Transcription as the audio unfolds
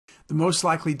The most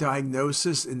likely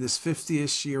diagnosis in this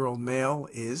 50-ish-year-old male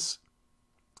is?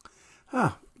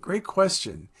 Great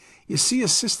question. You see a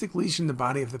cystic lesion in the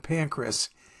body of the pancreas.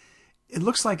 It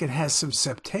looks like it has some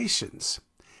septations.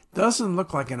 Doesn't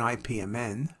look like an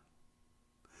IPMN.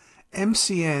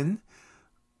 MCN,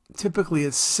 typically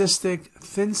it's cystic,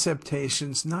 thin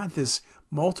septations, not this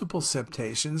multiple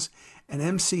septations, and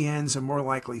MCNs are more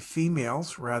likely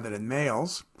females rather than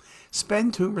males.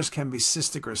 SPEN tumors can be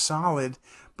cystic or solid,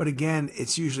 but again,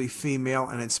 it's usually female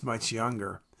and it's much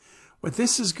younger. What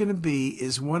this is going to be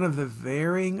is one of the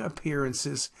varying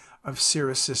appearances of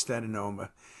serous cystadenoma.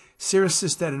 Serous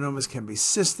cystadenomas can be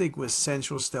cystic with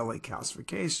central stellate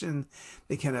calcification.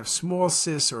 They can have small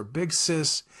cysts or big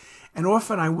cysts. And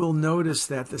often I will notice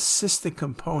that the cystic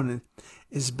component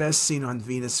is best seen on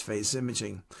venous phase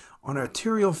imaging. On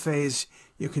arterial phase,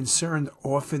 you're concerned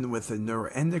often with a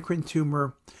neuroendocrine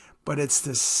tumor, but it's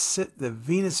the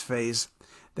venous phase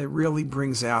that really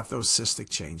brings out those cystic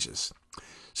changes.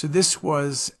 So this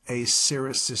was a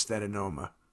serous cystadenoma.